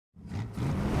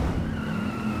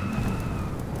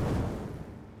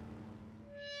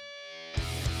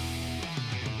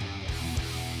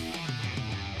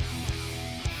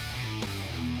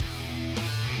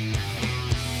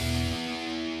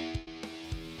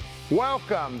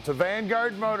Welcome to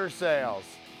Vanguard Motor Sales.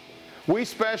 We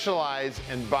specialize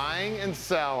in buying and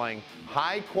selling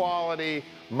high quality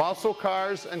muscle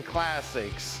cars and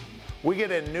classics. We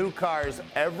get in new cars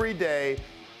every day,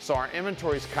 so our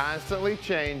inventory is constantly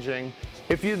changing.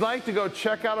 If you'd like to go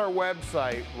check out our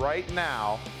website right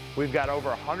now, we've got over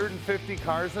 150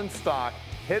 cars in stock.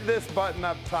 Hit this button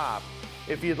up top.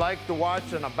 If you'd like to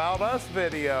watch an About Us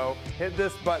video, hit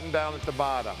this button down at the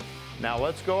bottom. Now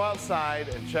let's go outside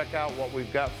and check out what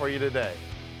we've got for you today.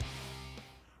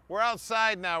 We're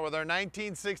outside now with our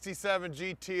 1967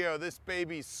 GTO. This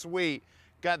baby's sweet.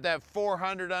 Got that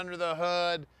 400 under the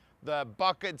hood, the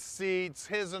bucket seats,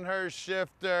 his and hers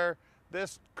shifter.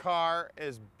 This car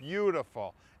is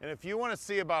beautiful. And if you want to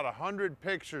see about 100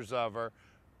 pictures of her,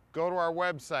 go to our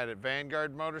website at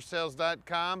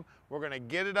vanguardmotorsales.com. We're going to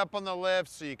get it up on the lift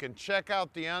so you can check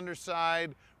out the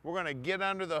underside. We're going to get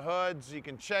under the hood so you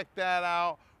can check that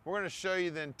out. We're going to show you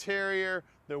the interior,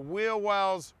 the wheel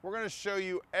wells. We're going to show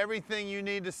you everything you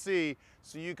need to see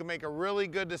so you can make a really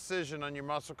good decision on your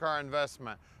muscle car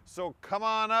investment. So come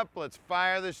on up, let's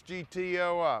fire this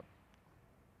GTO up.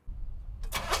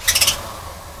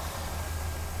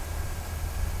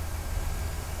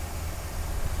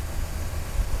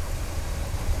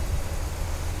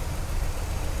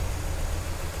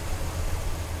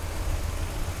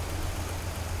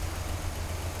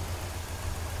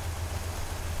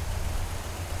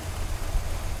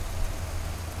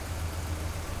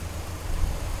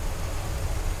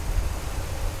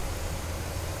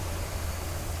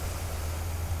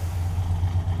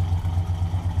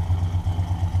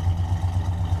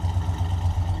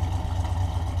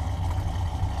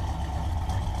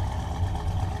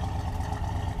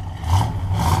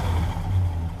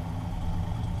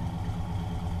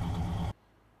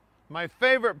 My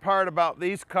favorite part about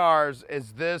these cars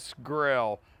is this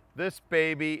grille. This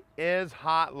baby is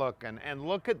hot looking, and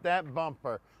look at that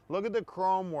bumper. Look at the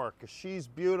chrome work. She's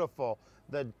beautiful.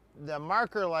 The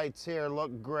marker lights here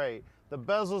look great. The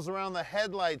bezels around the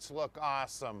headlights look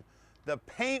awesome. The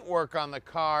paint work on the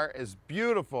car is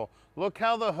beautiful. Look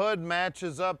how the hood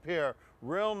matches up here.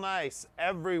 Real nice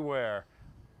everywhere.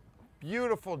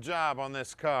 Beautiful job on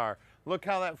this car. Look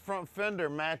how that front fender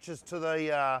matches to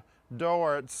the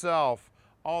door itself.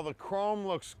 All the chrome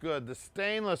looks good. The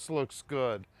stainless looks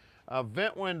good.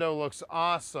 Vent window looks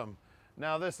awesome.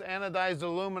 Now this anodized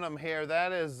aluminum here,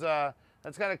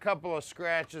 that's got a couple of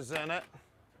scratches in it.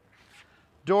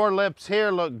 Door lips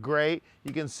here look great.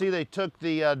 You can see they took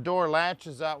the door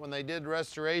latches out when they did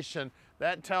restoration.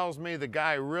 That tells me the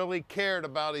guy really cared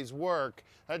about his work.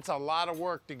 That's a lot of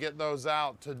work to get those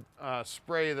out to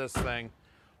spray this thing.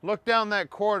 Look down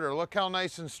that quarter. Look how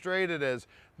nice and straight it is.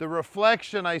 The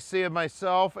reflection I see of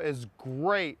myself is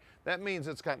great. That means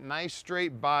it's got nice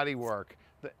straight body work.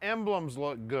 The emblems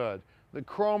look good. The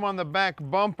chrome on the back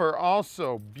bumper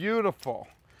also beautiful.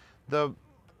 The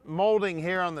molding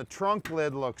here on the trunk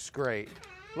lid looks great.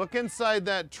 Look inside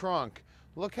that trunk.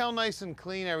 Look how nice and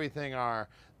clean everything are.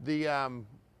 The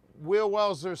wheel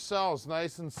wells themselves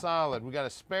nice and solid. We got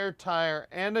a spare tire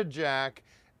and a jack.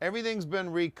 Everything's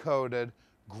been recoated.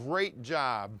 Great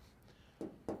job.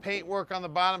 Paint work on the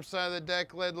bottom side of the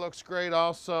deck lid looks great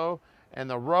also. And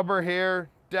the rubber here,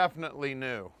 definitely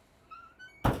new.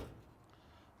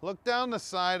 Look down the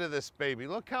side of this baby.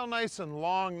 Look how nice and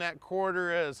long that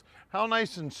quarter is. How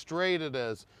nice and straight it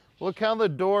is. Look how the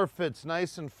door fits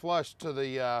nice and flush to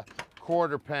the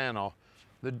quarter panel.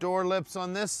 The door lips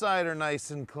on this side are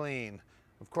nice and clean.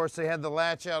 Of course, they had the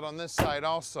latch out on this side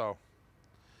also.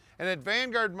 And at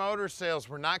Vanguard Motor Sales,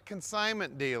 we're not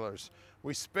consignment dealers.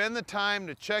 We spend the time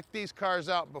to check these cars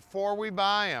out before we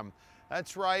buy them.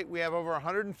 That's right, we have over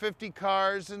 150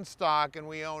 cars in stock and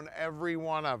we own every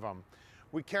one of them.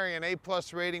 We carry an A+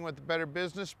 rating with the Better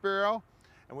Business Bureau,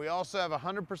 and we also have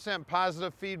 100%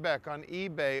 positive feedback on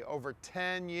eBay over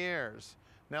 10 years.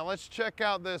 Now let's check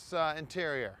out this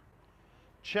interior.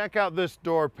 Check out this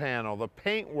door panel. The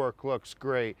paint work looks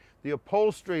great. The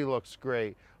upholstery looks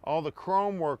great. All the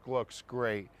chrome work looks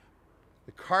great.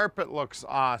 The carpet looks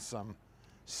awesome.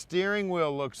 Steering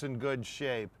wheel looks in good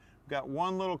shape. Got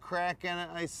one little crack in it,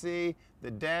 I see. The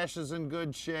dash is in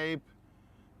good shape.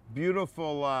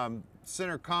 Beautiful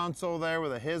center console there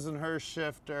with a his and hers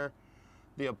shifter.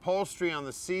 The upholstery on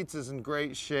the seats is in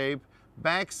great shape.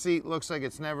 Back seat looks like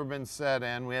it's never been set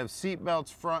in. We have seat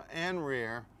belts front and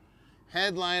rear.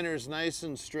 Headliner's nice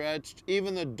and stretched.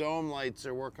 Even the dome lights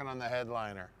are working on the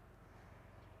headliner.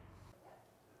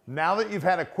 Now that you've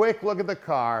had a quick look at the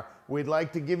car, we'd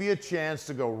like to give you a chance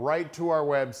to go right to our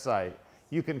website.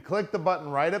 You can click the button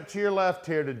right up to your left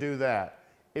here to do that.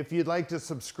 If you'd like to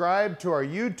subscribe to our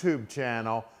YouTube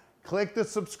channel, click the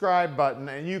subscribe button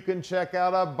and you can check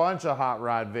out a bunch of hot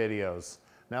rod videos.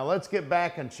 Now let's get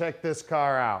back and check this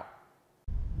car out.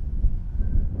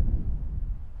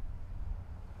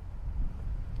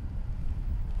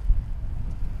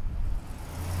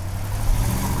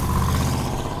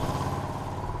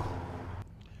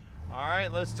 All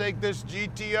right, let's take this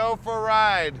GTO for a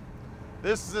ride.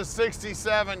 This is a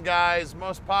 67, guys,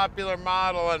 most popular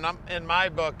model, and in my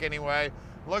book anyway.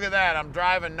 Look at that, I'm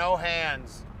driving no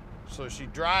hands. So she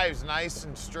drives nice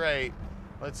and straight.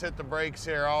 Let's hit the brakes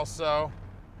here also.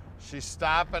 She's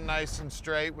stopping nice and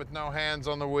straight with no hands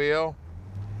on the wheel.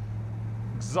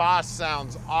 Exhaust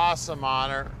sounds awesome on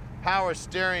her. Power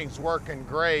steering's working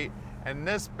great. And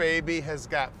this baby has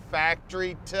got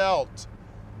factory tilt.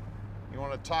 You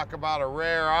want to talk about a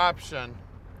rare option.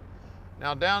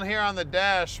 Now down here on the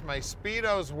dash, my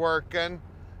speedo's working.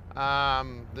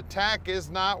 The tack is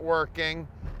not working.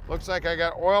 Looks like I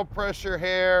got oil pressure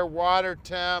here, water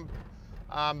temp.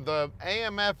 The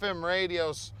AM/FM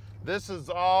radios, this is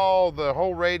all the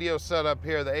whole radio setup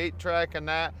here. The 8-track and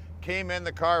that came in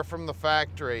the car from the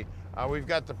factory. We've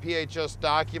got the PHS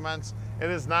documents. It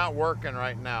is not working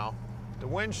right now. The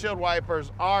windshield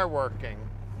wipers are working.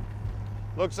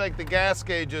 Looks like the gas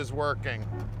gauge is working.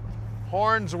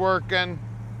 Horn's working.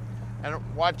 And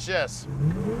watch this.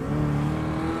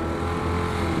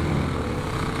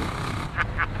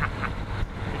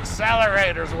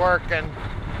 Accelerator's working.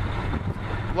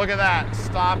 Look at that,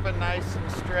 stopping nice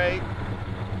and straight.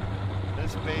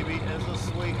 This baby is a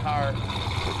sweetheart.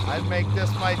 I'd make this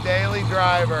my daily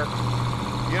driver.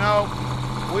 You know,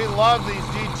 we love these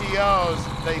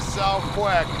GTOs. They sell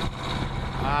quick.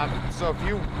 So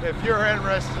if you're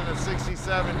interested in a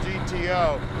 67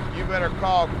 GTO, you better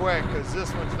call quick because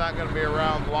this one's not going to be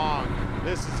around long.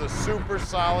 This is a super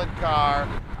solid car.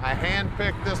 I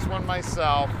handpicked this one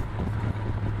myself.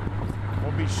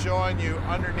 We'll be showing you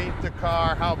underneath the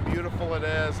car how beautiful it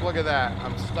is. Look at that.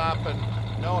 I'm stopping,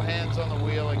 no hands on the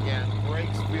wheel again.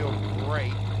 Brakes feel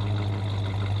great.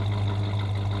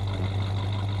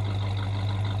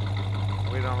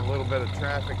 Wait on a little bit of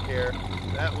traffic here.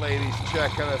 That lady's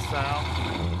checking us out.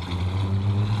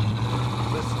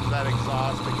 Listen to that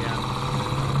exhaust again.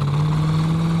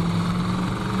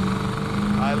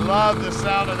 I love the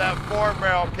sound of that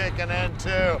 4-barrel kicking in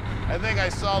too. I think I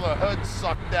saw the hood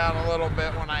suck down a little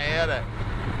bit when I hit it.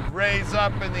 Raise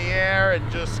up in the air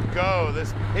and just go.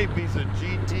 This baby's a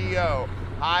GTO,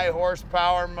 high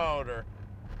horsepower motor.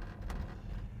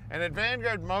 And at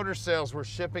Vanguard Motor Sales, we're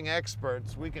shipping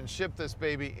experts. We can ship this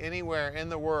baby anywhere in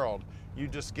the world. You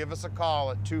just give us a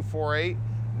call at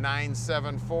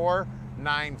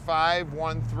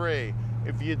 248-974-9513.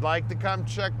 If you'd like to come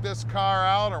check this car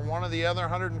out or one of the other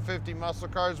 150 muscle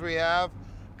cars we have,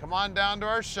 come on down to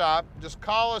our shop. Just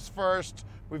call us first.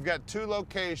 We've got 2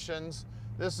 locations.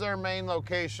 This is our main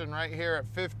location right here at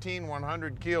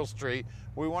 15100 Keel Street.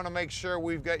 We want to make sure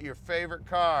we've got your favorite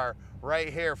car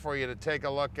right here for you to take a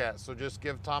look at. So just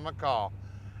give Tom a call.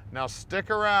 Now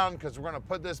stick around because we're going to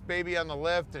put this baby on the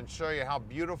lift and show you how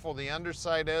beautiful the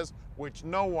underside is, which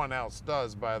no one else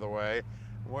does, by the way.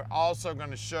 We're also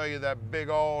going to show you that big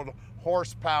old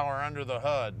horsepower under the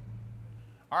hood.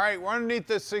 All right, we're underneath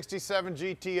this 67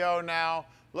 GTO now.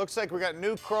 Looks like we got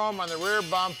new chrome on the rear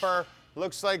bumper.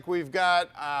 Looks like we've got,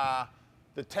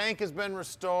 the tank has been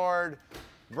restored.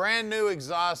 Brand new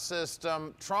exhaust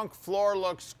system. Trunk floor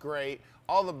looks great.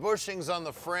 All the bushings on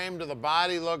the frame to the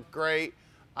body look great.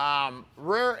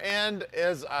 Rear end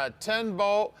is a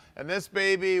 10-bolt, and this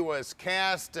baby was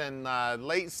cast in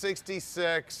late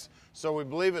 66. So we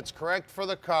believe it's correct for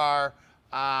the car.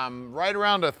 Right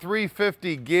around a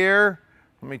 350 gear.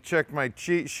 Let me check my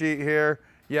cheat sheet here.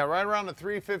 Yeah, right around a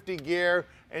 350 gear,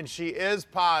 and she is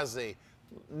Posi.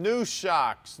 New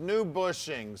shocks, new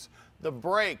bushings. The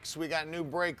brakes, we got new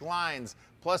brake lines.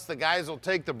 Plus the guys will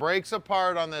take the brakes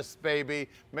apart on this baby,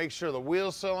 make sure the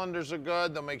wheel cylinders are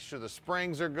good, they'll make sure the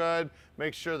springs are good,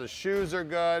 make sure the shoes are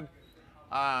good.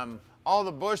 All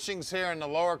the bushings here in the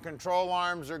lower control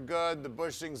arms are good. The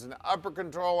bushings in the upper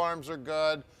control arms are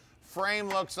good. Frame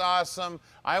looks awesome.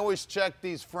 I always check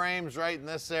these frames right in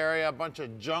this area. A bunch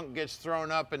of junk gets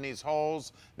thrown up in these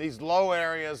holes. These low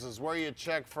areas is where you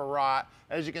check for rot.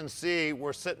 As you can see,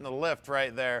 we're sitting the lift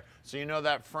right there, so you know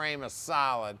that frame is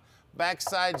solid. Back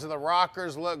sides of the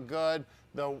rockers look good.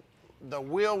 The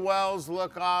wheel wells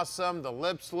look awesome. The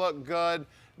lips look good.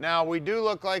 Now, we do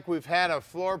look like we've had a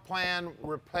floor plan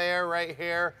repair right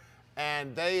here,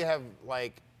 and they have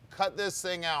like cut this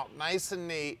thing out nice and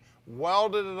neat,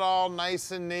 welded it all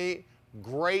nice and neat.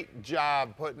 Great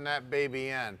job putting that baby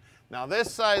in. Now,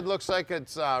 this side looks like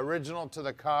it's original to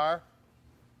the car.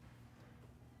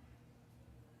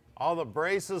 All the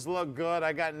braces look good.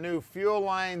 I got new fuel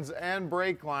lines and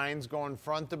brake lines going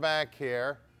front to back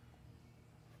here.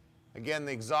 Again,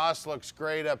 the exhaust looks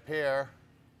great up here.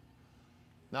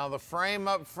 Now the frame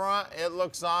up front, it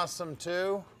looks awesome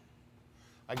too.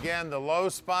 Again, the low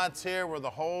spots here where the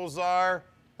holes are,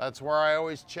 that's where I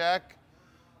always check.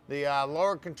 The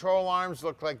lower control arms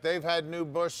look like they've had new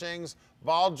bushings.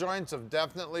 Ball joints have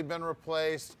definitely been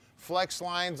replaced. Flex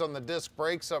lines on the disc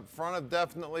brakes up front have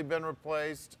definitely been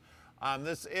replaced.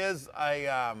 This is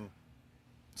a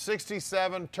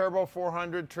 67 Turbo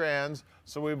 400 trans,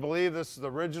 so we believe this is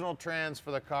the original trans for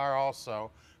the car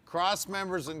also. Cross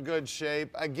member's in good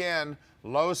shape. Again,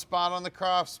 low spot on the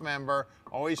cross member.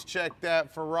 Always check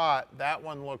that for rot. That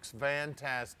one looks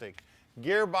fantastic.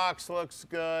 Gearbox looks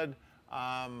good.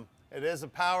 It is a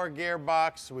power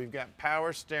gearbox, so we've got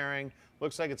power steering.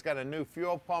 Looks like it's got a new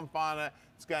fuel pump on it.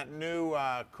 It's got new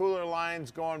cooler lines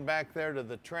going back there to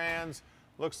the trans.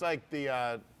 Looks like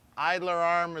the idler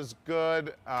arm is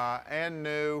good and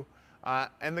new.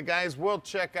 And the guys will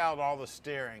check out all the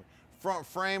steering. Front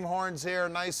frame horns here,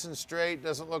 nice and straight.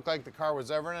 Doesn't look like the car was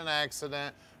ever in an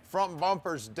accident. Front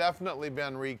bumper's definitely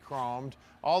been re-chromed.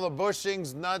 All the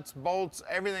bushings, nuts, bolts,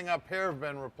 everything up here have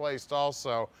been replaced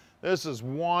also. This is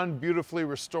one beautifully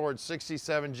restored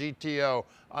 67 GTO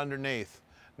underneath.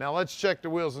 Now let's check the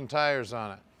wheels and tires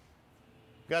on it.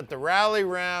 Got the rally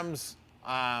rims,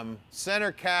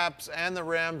 center caps and the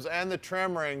rims and the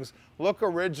trim rings look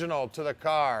original to the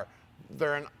car.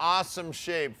 They're in awesome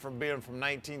shape from being from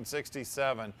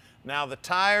 1967. Now the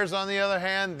tires, on the other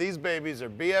hand, these babies are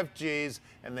BFGs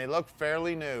and they look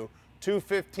fairly new.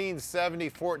 215/70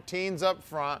 14s up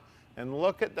front, and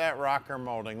look at that rocker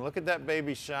molding. Look at that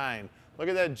baby shine. Look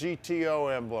at that GTO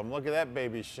emblem. Look at that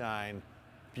baby shine.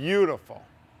 Beautiful.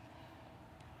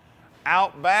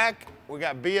 Out back, we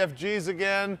got BFGs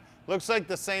again. Looks like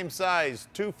the same size,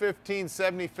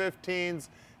 215/70 15s,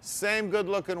 same good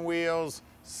looking wheels,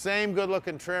 same good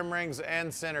looking trim rings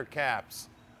and center caps.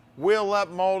 Wheel up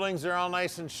moldings are all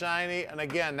nice and shiny, and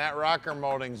again, that rocker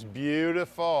molding's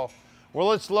beautiful. Well,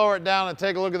 let's lower it down and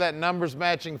take a look at that numbers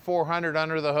matching 400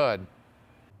 under the hood.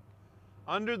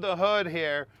 Under the hood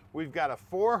here, we've got a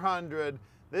 400.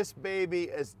 This baby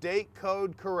is date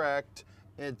code correct.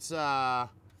 It's the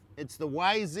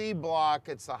YZ block.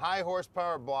 It's the high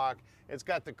horsepower block. It's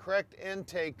got the correct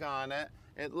intake on it.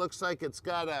 It looks like it's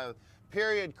got a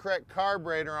period correct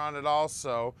carburetor on it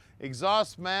also.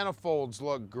 Exhaust manifolds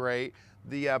look great.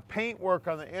 The paint work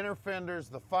on the inner fenders,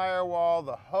 the firewall,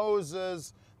 the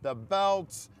hoses, the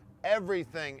belts,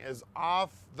 everything is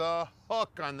off the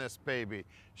hook on this baby.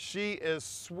 She is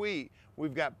sweet.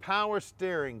 We've got power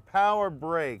steering, power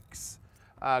brakes,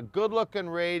 good looking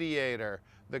radiator.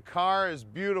 The car is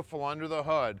beautiful under the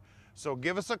hood. So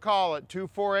give us a call at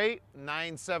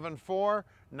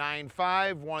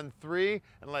 248-974-9513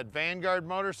 and let Vanguard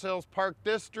Motor Sales park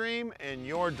this dream in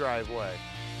your driveway.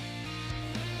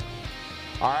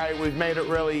 All right, we've made it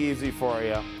really easy for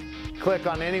you. Click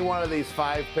on any one of these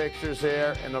 5 pictures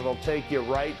here and it'll take you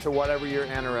right to whatever you're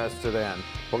interested in.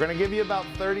 We're gonna give you about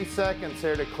 30 seconds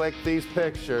here to click these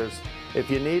pictures. If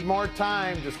you need more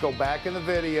time, just go back in the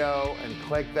video and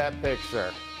click that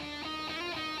picture.